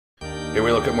Here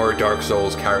we look at more Dark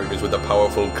Souls characters with the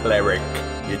powerful Cleric.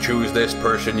 You choose this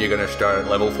person, you're gonna start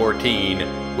at level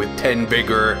 14 with 10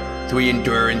 Vigor, 3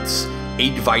 Endurance,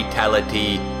 8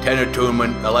 Vitality, 10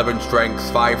 Attunement, 11 Strength,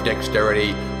 5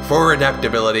 Dexterity, 4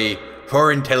 Adaptability,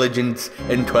 4 Intelligence,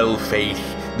 and 12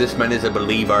 Faith. This man is a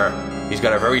believer. He's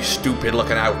got a very stupid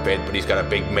looking outfit, but he's got a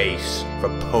big mace for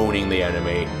poning the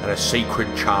enemy, and a sacred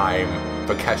chime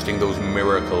for casting those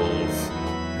miracles.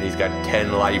 And he's got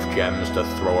 10 life gems to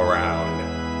throw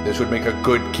around. This would make a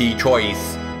good key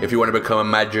choice if you want to become a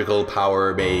magical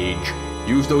power mage.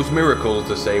 Use those miracles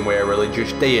the same way a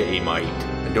religious deity might.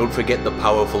 And don't forget the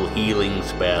powerful healing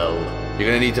spell. You're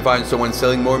gonna need to find someone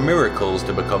selling more miracles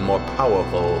to become more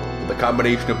powerful. But the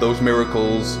combination of those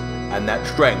miracles and that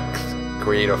strength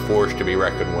create a force to be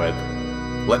reckoned with.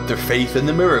 Let the faith in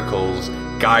the miracles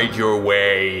guide your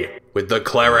way with the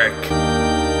Cleric.